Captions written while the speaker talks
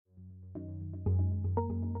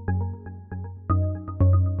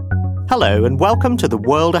Hello and welcome to The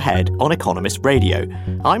World Ahead on Economist Radio.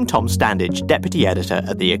 I'm Tom Standage, Deputy Editor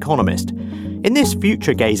at The Economist. In this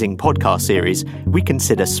future-gazing podcast series, we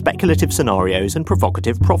consider speculative scenarios and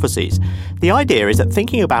provocative prophecies. The idea is that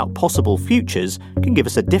thinking about possible futures can give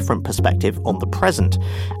us a different perspective on the present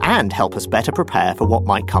and help us better prepare for what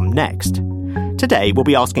might come next. Today, we'll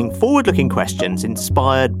be asking forward-looking questions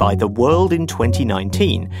inspired by The World in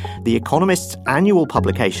 2019, The Economist's annual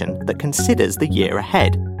publication that considers the year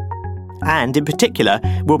ahead. And in particular,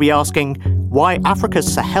 we'll be asking why Africa's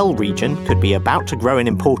Sahel region could be about to grow in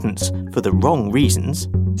importance for the wrong reasons.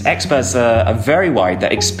 Experts are very worried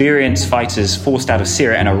that experienced fighters forced out of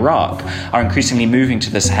Syria and Iraq are increasingly moving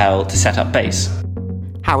to the Sahel to set up base.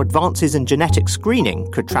 How advances in genetic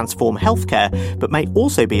screening could transform healthcare, but may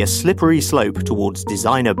also be a slippery slope towards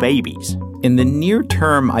designer babies. In the near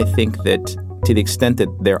term, I think that to the extent that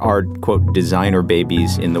there are, quote, designer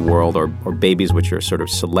babies in the world or babies which are sort of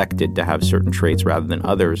selected to have certain traits rather than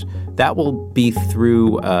others, that will be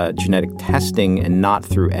through genetic testing and not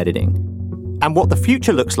through editing. And what the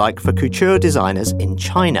future looks like for couture designers in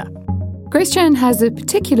China. Grace Chan has a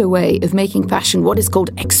particular way of making fashion what is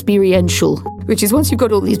called experiential, which is once you've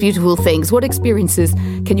got all these beautiful things, what experiences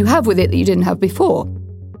can you have with it that you didn't have before?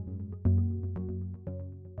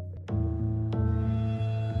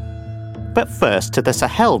 But first to the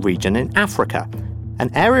Sahel region in Africa, an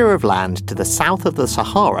area of land to the south of the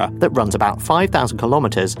Sahara that runs about 5,000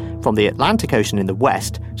 kilometres from the Atlantic Ocean in the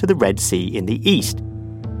west to the Red Sea in the east.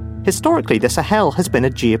 Historically, the Sahel has been a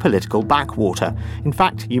geopolitical backwater. In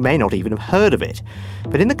fact, you may not even have heard of it.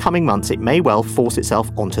 But in the coming months, it may well force itself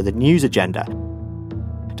onto the news agenda.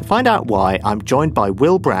 To find out why, I'm joined by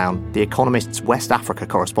Will Brown, The Economist's West Africa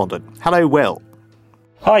correspondent. Hello, Will.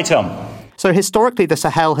 Hi, Tom. So historically, the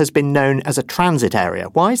Sahel has been known as a transit area.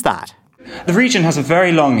 Why is that? The region has a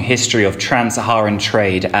very long history of trans-Saharan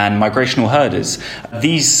trade and migrational herders.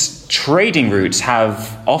 These trading routes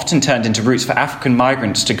have often turned into routes for African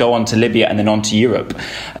migrants to go on to Libya and then on to Europe.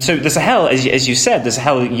 So the Sahel, as you said, the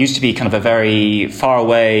Sahel used to be kind of a very far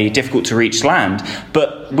away, difficult to reach land.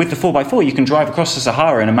 But with the 4x4, you can drive across the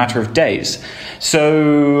Sahara in a matter of days.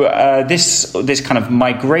 So this kind of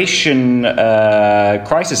migration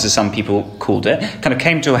crisis, as some people called it, kind of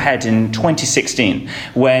came to a head in 2016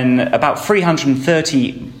 when about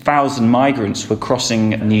 330,000 migrants were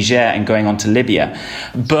crossing Niger and going on to Libya.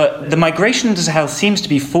 But the migration into the Sahel seems to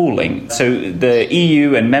be falling. So the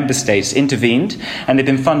EU and member states intervened, and they've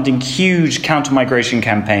been funding huge counter-migration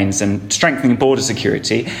campaigns and strengthening border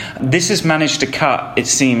security. This has managed to cut, it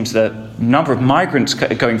seems, the number of migrants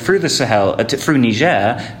going through the Sahel, through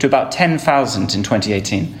Niger, to about 10,000 in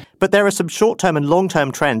 2018. But there are some short-term and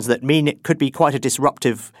long-term trends that mean it could be quite a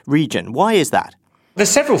disruptive region. Why is that? There's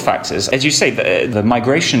several factors. As you say, the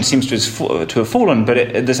migration seems to have fallen,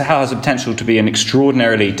 but the Sahel has the potential to be an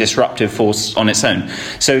extraordinarily disruptive force on its own.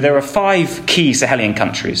 So there are 5 key Sahelian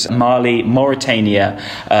countries: Mali, Mauritania,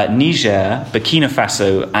 Niger, Burkina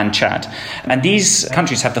Faso, and Chad. And these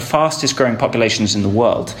countries have the fastest growing populations in the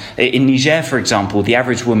world. In Niger, for example, the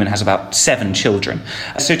average woman has about 7 children.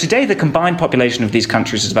 So today, the combined population of these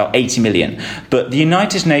countries is about 80 million. But the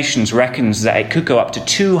United Nations reckons that it could go up to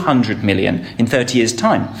 200 million in 30 years'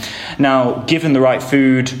 time. Now, given the right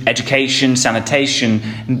food, education, sanitation,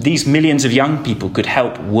 these millions of young people could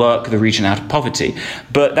help work the region out of poverty.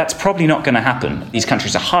 But that's probably not going to happen. These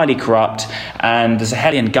countries are highly corrupt, and the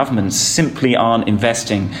Sahelian governments simply aren't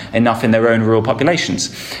investing enough in their own rural populations.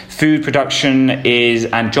 Food production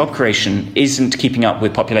and job creation isn't keeping up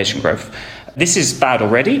with population growth. This is bad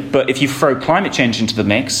already, but if you throw climate change into the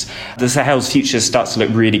mix, the Sahel's future starts to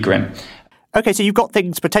look really grim. OK, so you've got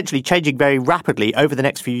things potentially changing very rapidly over the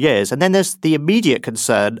next few years. And then there's the immediate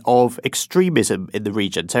concern of extremism in the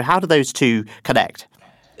region. So how do those two connect?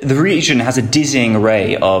 The region has a dizzying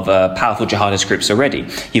array of powerful jihadist groups already.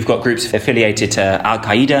 You've got groups affiliated to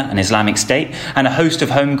Al-Qaeda and Islamic State, and a host of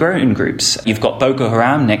homegrown groups. You've got Boko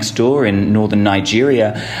Haram next door in northern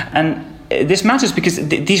Nigeria. And this matters because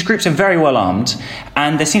these groups are very well armed,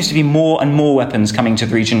 and there seems to be more and more weapons coming to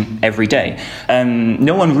the region every day.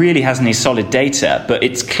 No one really has any solid data, but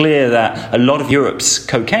it's clear that a lot of Europe's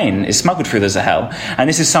cocaine is smuggled through the Sahel, and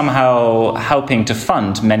this is somehow helping to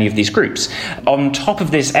fund many of these groups. On top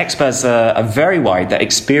of this, experts are very worried that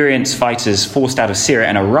experienced fighters forced out of Syria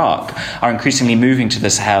and Iraq are increasingly moving to the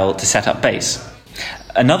Sahel to set up base.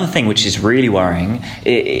 Another thing which is really worrying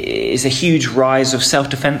is a huge rise of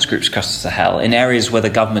self-defense groups across the Sahel in areas where the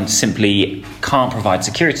government simply can't provide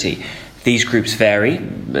security. These groups vary.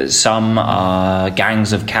 Some are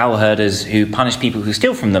gangs of cow herders who punish people who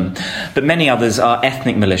steal from them, but many others are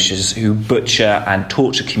ethnic militias who butcher and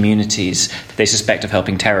torture communities that they suspect of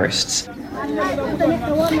helping terrorists.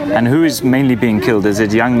 And who is mainly being killed? Is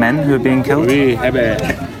it young men who are being killed? We have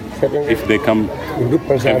if they come,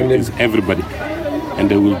 it's everybody. And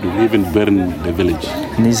they will even burn the village.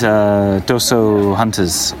 And these are Doso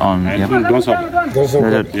hunters on... Doso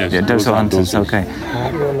hunters, okay.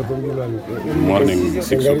 Morning,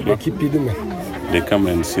 6 o'clock, they come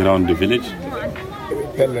and surround the village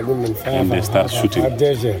and they start shooting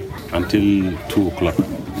until 2 o'clock.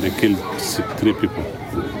 They killed 3 people.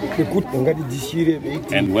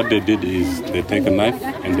 And what they did is they take a knife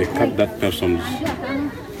and they cut that person's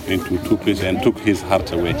into 2 pieces and took his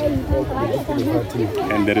heart away.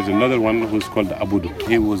 And there is another one who's called Abud.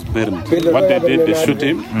 He was burned. What they did, they shoot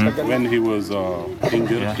him. When he was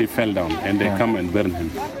injured, he fell down and they come and burn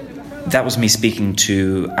him. That was me speaking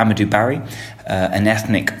to Amadou Barry, an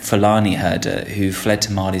ethnic Fulani herder who fled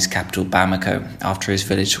to Mali's capital Bamako after his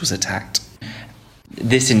village was attacked.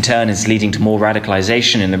 This in turn is leading to more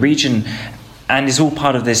radicalization in the region and is all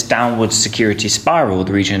part of this downward security spiral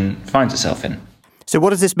the region finds itself in. So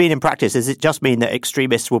what does this mean in practice? Does it just mean that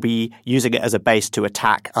extremists will be using it as a base to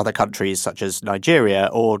attack other countries such as Nigeria,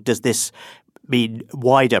 or does this mean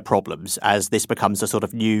wider problems as this becomes a sort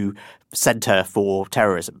of new centre for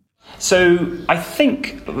terrorism? So I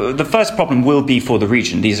think the first problem will be for the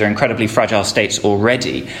region. These are incredibly fragile states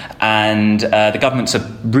already, and the governments are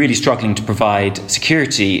really struggling to provide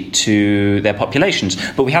security to their populations.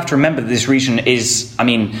 But we have to remember that this region is,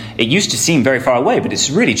 it used to seem very far away, but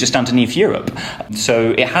it's really just underneath Europe.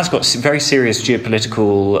 So it has got very serious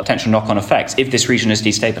geopolitical potential knock-on effects if this region is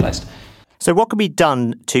destabilised. So what can be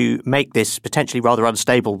done to make this potentially rather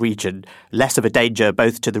unstable region less of a danger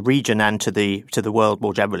both to the region and to the world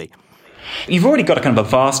more generally? You've already got a kind of a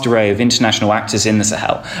vast array of international actors in the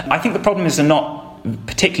Sahel. I think the problem is they're not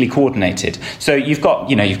particularly coordinated. So you've got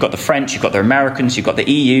the French, you've got the Americans, you've got the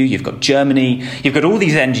EU, you've got Germany, you've got all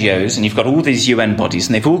these NGOs and you've got all these UN bodies,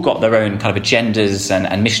 and they've all got their own kind of agendas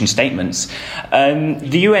and mission statements.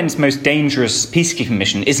 The UN's most dangerous peacekeeping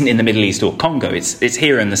mission isn't in the Middle East or Congo, it's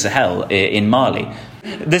here in the Sahel, in Mali.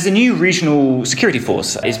 There's a new regional security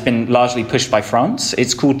force. It's been largely pushed by France.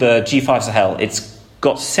 It's called the G5 Sahel. It's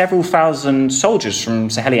got several thousand soldiers from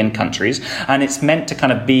Sahelian countries, and it's meant to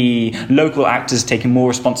kind of be local actors taking more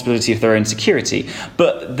responsibility of their own security.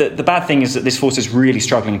 But the bad thing is that this force is really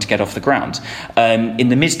struggling to get off the ground. In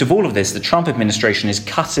the midst of all of this, the Trump administration is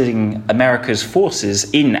cutting America's forces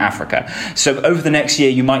in Africa. So over the next year,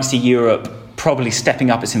 you might see Europe probably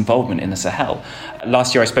stepping up its involvement in the Sahel.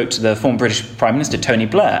 Last year I spoke to the former British Prime Minister, Tony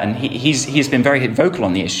Blair, and he's been very vocal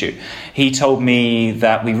on the issue. He told me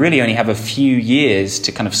that we really only have a few years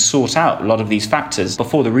to kind of sort out a lot of these factors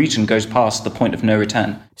before the region goes past the point of no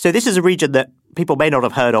return. So this is a region that people may not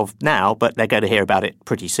have heard of now, but they're going to hear about it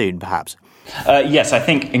pretty soon, perhaps. Yes, I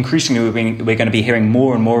think increasingly we're going to be hearing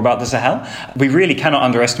more and more about the Sahel. We really cannot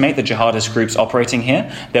underestimate the jihadist groups operating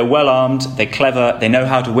here. They're well armed, they're clever, they know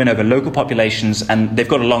how to win over local populations, and they've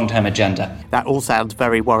got a long-term agenda. That all sounds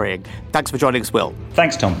very worrying. Thanks for joining us, Will.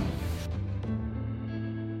 Thanks, Tom.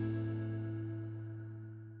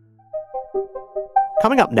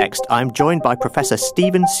 Coming up next, I'm joined by Professor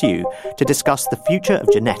Stephen Hsu to discuss the future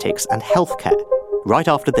of genetics and healthcare, right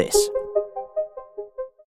after this.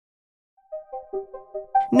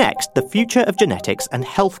 Next, the future of genetics and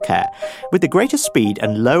healthcare. With the greater speed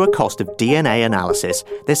and lower cost of DNA analysis,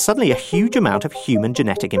 there's suddenly a huge amount of human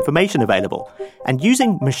genetic information available. And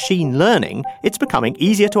using machine learning, it's becoming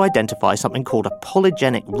easier to identify something called a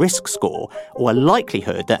polygenic risk score, or a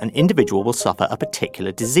likelihood that an individual will suffer a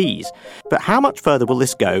particular disease. But how much further will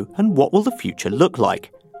this go, and what will the future look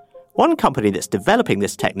like? One company that's developing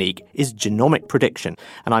this technique is Genomic Prediction,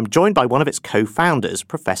 and I'm joined by one of its co-founders,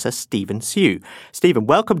 Professor Stephen Hsu. Stephen,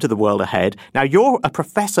 welcome to The World Ahead. Now, you're a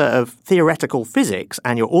professor of theoretical physics,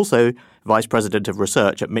 and you're also vice president of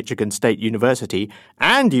research at Michigan State University,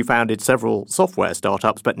 and you founded several software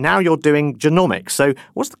startups, but now you're doing genomics. So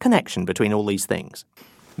what's the connection between all these things?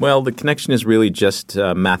 Well, the connection is really just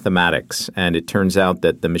mathematics, and it turns out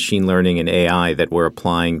that the machine learning and AI that we're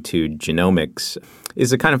applying to genomics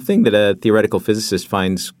is the kind of thing that a theoretical physicist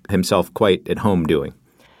finds himself quite at home doing.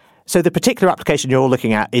 So the particular application you're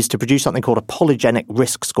looking at is to produce something called a polygenic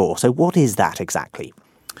risk score. So what is that exactly?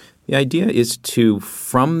 The idea is to,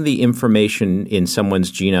 from the information in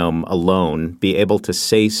someone's genome alone, be able to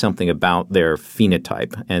say something about their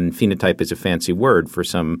phenotype. And phenotype is a fancy word for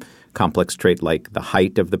some complex trait like the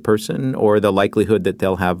height of the person or the likelihood that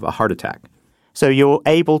they'll have a heart attack. So you're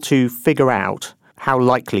able to figure out how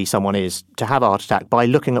likely someone is to have a heart attack by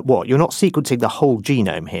looking at what? You're not sequencing the whole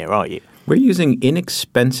genome here, are you? We're using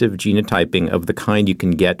inexpensive genotyping of the kind you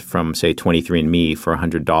can get from, say, 23andMe for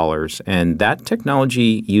 $100. And that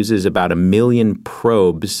technology uses about 1 million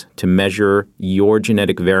probes to measure your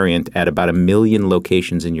genetic variant at about 1 million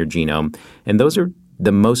locations in your genome. And those are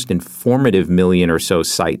the most informative 1 million or so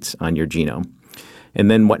sites on your genome.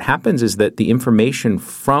 And then what happens is that the information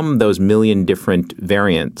from those 1 million different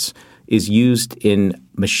variants is used in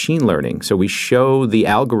machine learning. So we show the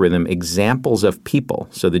algorithm examples of people,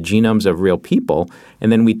 so the genomes of real people,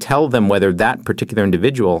 and then we tell them whether that particular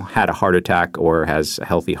individual had a heart attack or has a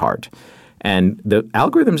healthy heart. And the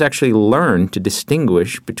algorithms actually learn to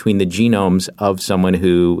distinguish between the genomes of someone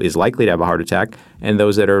who is likely to have a heart attack and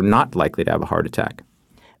those that are not likely to have a heart attack.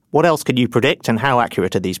 What else could you predict, and how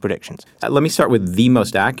accurate are these predictions? Let me start with the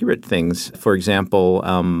most accurate things. For example,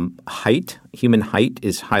 height. Human height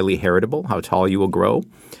is highly heritable, how tall you will grow,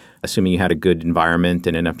 assuming you had a good environment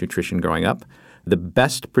and enough nutrition growing up. The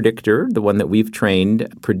best predictor, the one that we've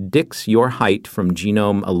trained, predicts your height from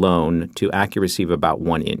genome alone to accuracy of about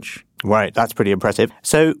 1 inch. Right, that's pretty impressive.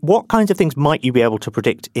 So what kinds of things might you be able to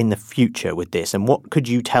predict in the future with this, and what could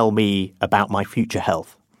you tell me about my future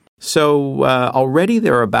health? So already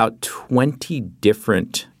there are about 20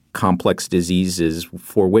 different complex diseases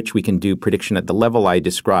for which we can do prediction at the level I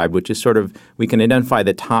described, which is sort of we can identify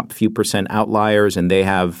the top few percent outliers, and they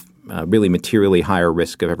have really materially higher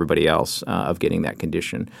risk of everybody else of getting that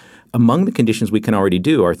condition. Among the conditions we can already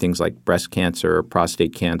do are things like breast cancer,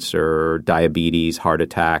 prostate cancer, diabetes, heart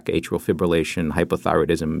attack, atrial fibrillation,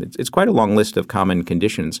 hypothyroidism. It's quite a long list of common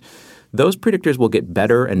conditions. Those predictors will get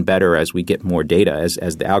better and better as we get more data,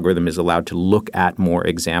 as the algorithm is allowed to look at more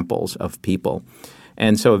examples of people.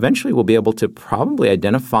 And so eventually we'll be able to probably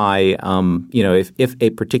identify, if a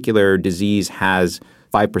particular disease has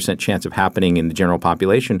 5% chance of happening in the general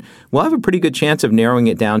population, we'll have a pretty good chance of narrowing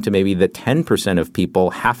it down to maybe the 10% of people,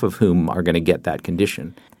 half of whom are going to get that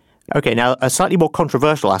condition. Okay, now a slightly more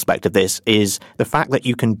controversial aspect of this is the fact that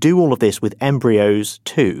you can do all of this with embryos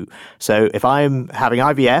too. So if I'm having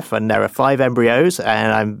IVF and there are 5 embryos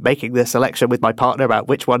and I'm making the selection with my partner about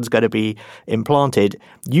which one's going to be implanted,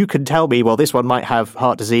 you can tell me, well, this one might have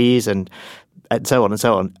heart disease and so on and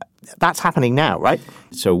so on. That's happening now, right?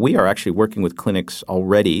 So we are actually working with clinics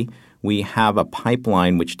already. We have a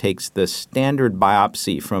pipeline which takes the standard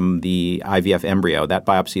biopsy from the IVF embryo. That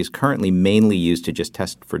biopsy is currently mainly used to just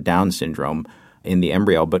test for Down syndrome in the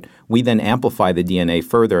embryo, but we then amplify the DNA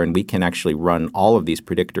further, and we can actually run all of these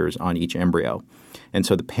predictors on each embryo. And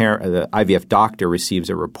so the IVF doctor receives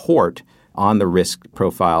a report on the risk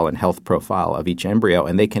profile and health profile of each embryo,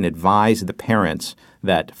 and they can advise the parents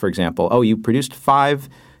that, for example, you produced 5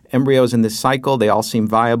 embryos in this cycle. They all seem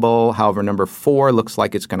viable. However, number 4 looks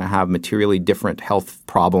like it's going to have materially different health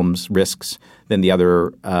problems, risks than the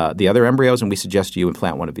other embryos, and we suggest you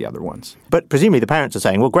implant one of the other ones. But presumably the parents are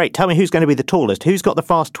saying, well, great, tell me who's going to be the tallest, who's got the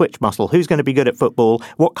fast twitch muscle, who's going to be good at football,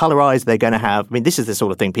 what colour eyes they're going to have. I mean, this is the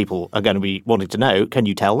sort of thing people are going to be wanting to know. Can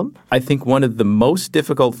you tell them? I think one of the most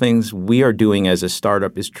difficult things we are doing as a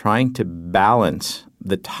startup is trying to balance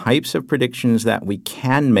the types of predictions that we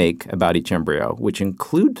can make about each embryo, which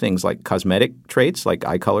include things like cosmetic traits like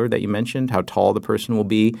eye color that you mentioned, how tall the person will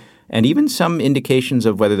be, and even some indications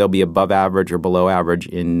of whether they'll be above average or below average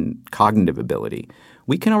in cognitive ability.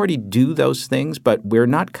 We can already do those things, but we're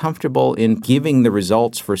not comfortable in giving the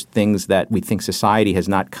results for things that we think society has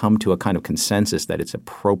not come to a kind of consensus that it's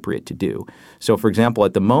appropriate to do. So, for example,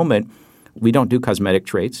 at the moment, we don't do cosmetic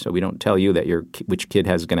traits, so we don't tell you that which kid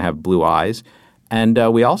is going to have blue eyes. And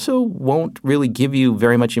we also won't really give you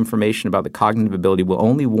very much information about the cognitive ability. We'll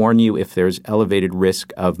only warn you if there's elevated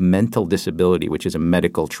risk of mental disability, which is a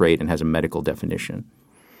medical trait and has a medical definition.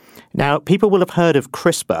 Now, people will have heard of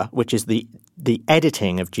CRISPR, which is the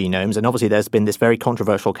editing of genomes. And obviously there's been this very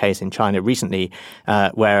controversial case in China recently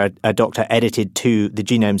where a doctor edited the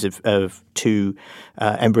genomes of 2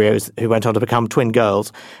 embryos who went on to become twin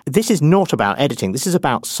girls. This is not about editing. This is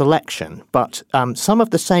about selection. But some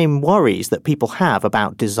of the same worries that people have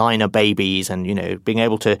about designer babies and, being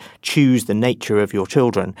able to choose the nature of your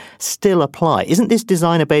children still apply. Isn't this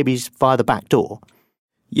designer babies via the back door?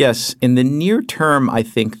 Yes. In the near term, I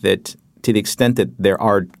think that to the extent that there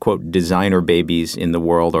are, quote, designer babies in the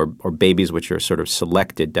world or babies which are sort of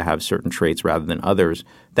selected to have certain traits rather than others,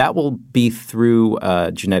 that will be through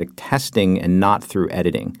genetic testing and not through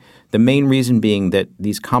editing. The main reason being that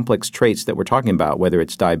these complex traits that we're talking about, whether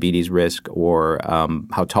it's diabetes risk or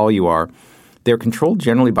how tall you are, they're controlled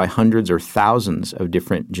generally by hundreds or thousands of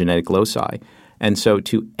different genetic loci. And so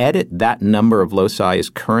to edit that number of loci is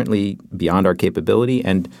currently beyond our capability.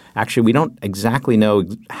 And actually, we don't exactly know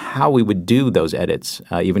how we would do those edits,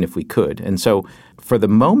 even if we could. And so for the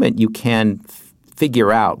moment, you can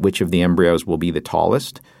figure out which of the embryos will be the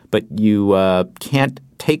tallest, but you can't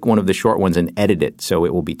take one of the short ones and edit it so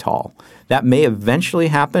it will be tall. That may eventually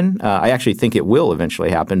happen. I actually think it will eventually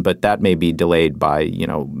happen, but that may be delayed by,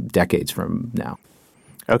 decades from now.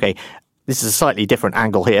 Okay. This is a slightly different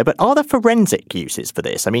angle here, but are there forensic uses for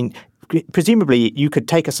this? I mean, presumably you could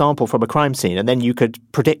take a sample from a crime scene and then you could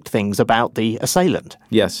predict things about the assailant.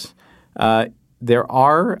 Yes. There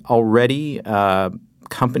are already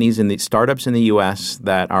companies in the startups in the U.S.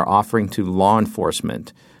 that are offering to law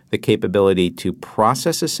enforcement the capability to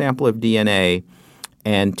process a sample of DNA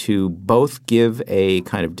and to both give a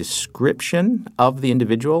kind of description of the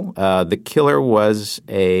individual. The killer was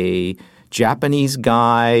a Japanese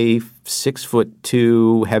guy,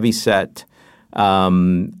 6'2", heavyset.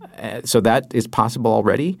 So that is possible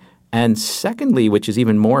already. And secondly, which is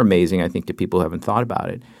even more amazing, I think, to people who haven't thought about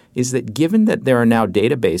it, is that given that there are now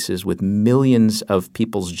databases with millions of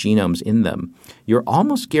people's genomes in them, you're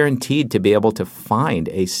almost guaranteed to be able to find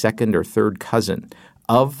a second or third cousin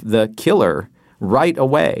of the killer right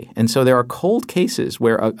away. And so there are cold cases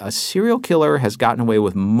where a serial killer has gotten away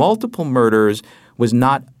with multiple murders, was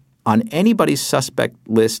not on anybody's suspect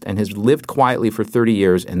list, and has lived quietly for 30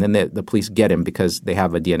 years, and then the police get him because they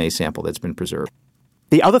have a DNA sample that's been preserved.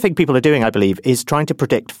 The other thing people are doing, I believe, is trying to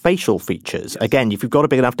predict facial features. Again, if you've got a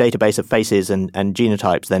big enough database of faces and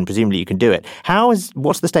genotypes, then presumably you can do it.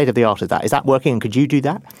 What's the state of the art of that? Is that working, and could you do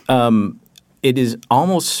that? It is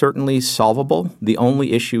almost certainly solvable. The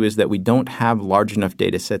only issue is that we don't have large enough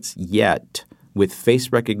data sets yet with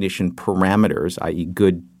face recognition parameters, i.e.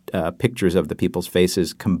 good pictures of the people's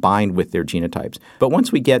faces combined with their genotypes. But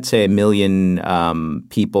once we get, say, 1 million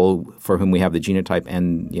people for whom we have the genotype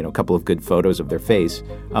and a couple of good photos of their face,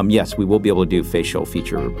 yes, we will be able to do facial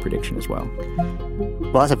feature prediction as well.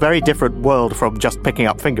 Well, that's a very different world from just picking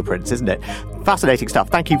up fingerprints, isn't it? Fascinating stuff.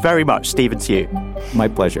 Thank you very much, Stephen Hsu. My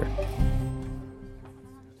pleasure.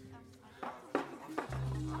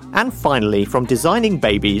 And finally, from designing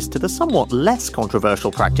babies to the somewhat less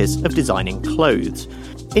controversial practice of designing clothes.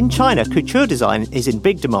 In China, couture design is in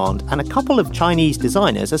big demand, and a couple of Chinese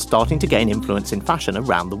designers are starting to gain influence in fashion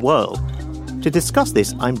around the world. To discuss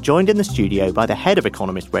this, I'm joined in the studio by the head of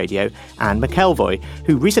Economist Radio, Anne McElvoy,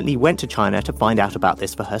 who recently went to China to find out about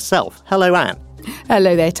this for herself. Hello, Anne.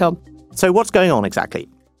 Hello there, Tom. So what's going on exactly?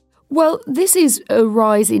 Well, this is a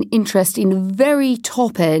rise in interest in very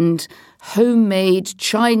top-end homemade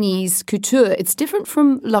Chinese couture. It's different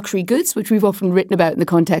from luxury goods, which we've often written about in the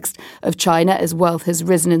context of China as wealth has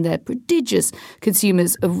risen and they're prodigious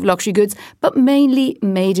consumers of luxury goods, but mainly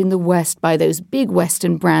made in the West by those big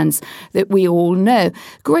Western brands that we all know.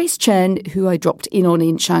 Grace Chen, who I dropped in on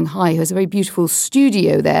in Shanghai, who has a very beautiful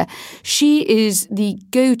studio there, she is the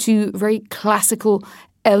go-to, very classical,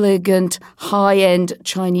 elegant, high-end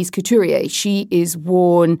Chinese couturier. She is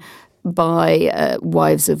worn by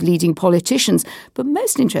wives of leading politicians. But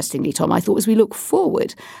most interestingly, Tom, I thought as we look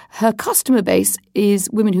forward, her customer base is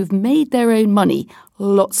women who've made their own money,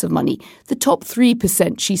 lots of money. The top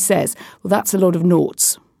 3%, she says. Well, that's a lot of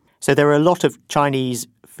noughts. So there are a lot of Chinese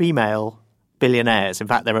female billionaires. In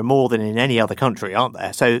fact, there are more than in any other country, aren't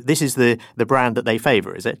there? So this is the brand that they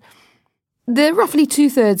favour, is it? The roughly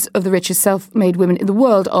 2/3 of the richest self-made women in the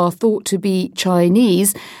world are thought to be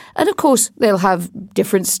Chinese. And of course, they'll have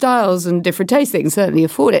different styles and different tastes. They can certainly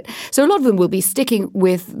afford it. So a lot of them will be sticking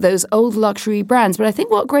with those old luxury brands. But I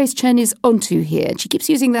think what Grace Chen is onto here, and she keeps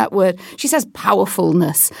using that word, she says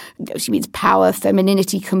powerfulness. She means power,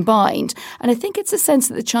 femininity combined. And I think it's a sense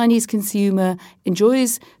that the Chinese consumer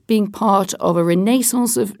enjoys being part of a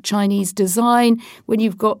renaissance of Chinese design. When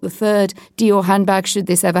you've got the third Dior handbag, should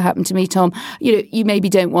this ever happen to me, Tom, you maybe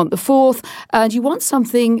don't want the fourth. And you want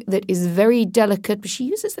something that is very delicate. But she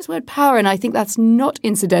uses this word power, and I think that's not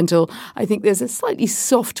incidental. I think there's a slightly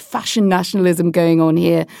soft fashion nationalism going on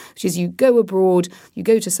here, which is you go abroad, you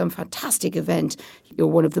go to some fantastic event, you're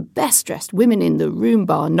one of the best dressed women in the room,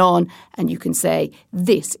 bar none, and you can say,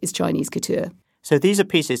 this is Chinese couture. So these are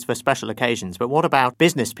pieces for special occasions, but what about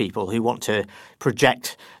business people who want to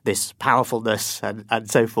project this powerfulness and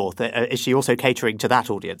so forth? Is she also catering to that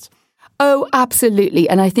audience? Oh, absolutely.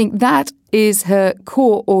 And I think that is her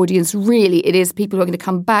core audience, really. It is people who are going to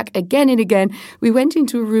come back again and again. We went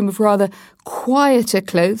into a room of rather quieter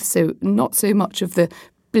clothes, so not so much of the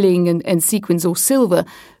bling and sequins or silver,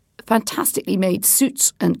 fantastically made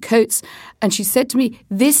suits and coats. And she said to me,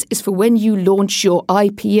 this is for when you launch your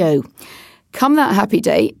IPO. Come that happy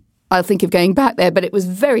day, I'll think of going back there, but it was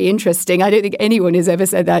very interesting. I don't think anyone has ever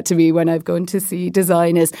said that to me when I've gone to see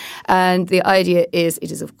designers. And the idea is it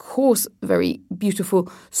is, of course, very beautiful,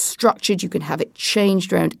 structured. You can have it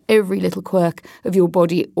changed around every little quirk of your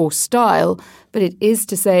body or style. But it is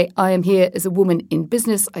to say, I am here as a woman in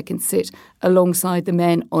business. I can sit alongside the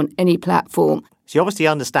men on any platform. She obviously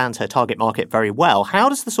understands her target market very well. How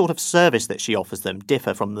does the sort of service that she offers them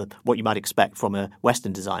differ from what you might expect from a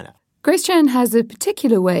Western designer? Grace Chan has a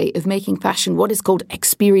particular way of making fashion what is called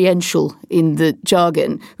experiential in the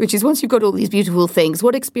jargon, which is once you've got all these beautiful things,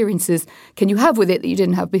 what experiences can you have with it that you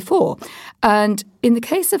didn't have before? And in the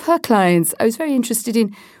case of her clients, I was very interested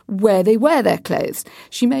in where they wear their clothes.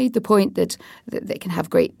 She made the point that they can have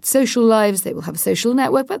great social lives, they will have a social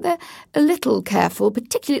network, but they're a little careful,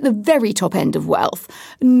 particularly at the very top end of wealth,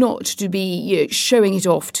 not to be showing it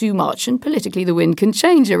off too much, and politically the wind can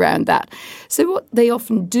change around that. So what they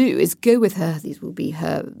often do is go with her, these will be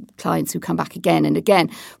her clients who come back again and again,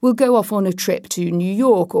 will go off on a trip to New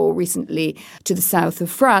York or recently to the south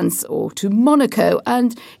of France or to Monaco,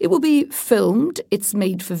 and it will be filmed. It's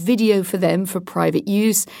made for video for them for private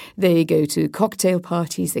use. They go to cocktail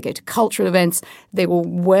parties, they go to cultural events, they will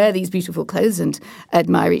wear these beautiful clothes and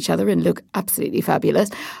admire each other and look absolutely fabulous.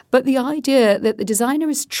 But the idea that the designer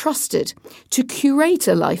is trusted to curate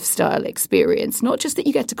a lifestyle experience, not just that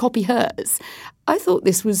you get to copy hers, I thought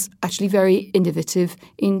this was actually very innovative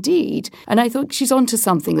indeed. And I thought she's onto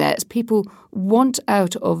something there. As people want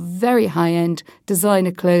out of very high-end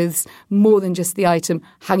designer clothes more than just the item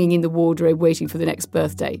hanging in the wardrobe waiting for the next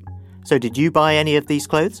birthday. So did you buy any of these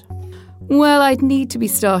clothes? Well, I'd need to be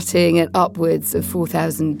starting at upwards of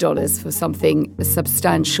 $4,000 for something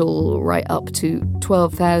substantial, right up to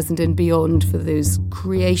 $12,000 and beyond for those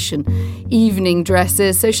creation evening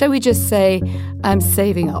dresses. So shall we just say I'm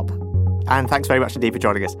saving up? And thanks very much indeed for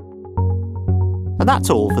joining us. And that's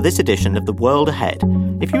all for this edition of The World Ahead.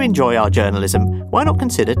 If you enjoy our journalism, why not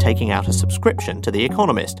consider taking out a subscription to The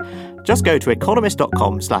Economist? Just go to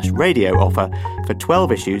economist.com/radio offer for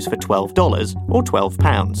 12 issues for $12 or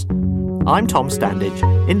 £12. I'm Tom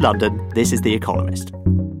Standage. In London, this is The Economist.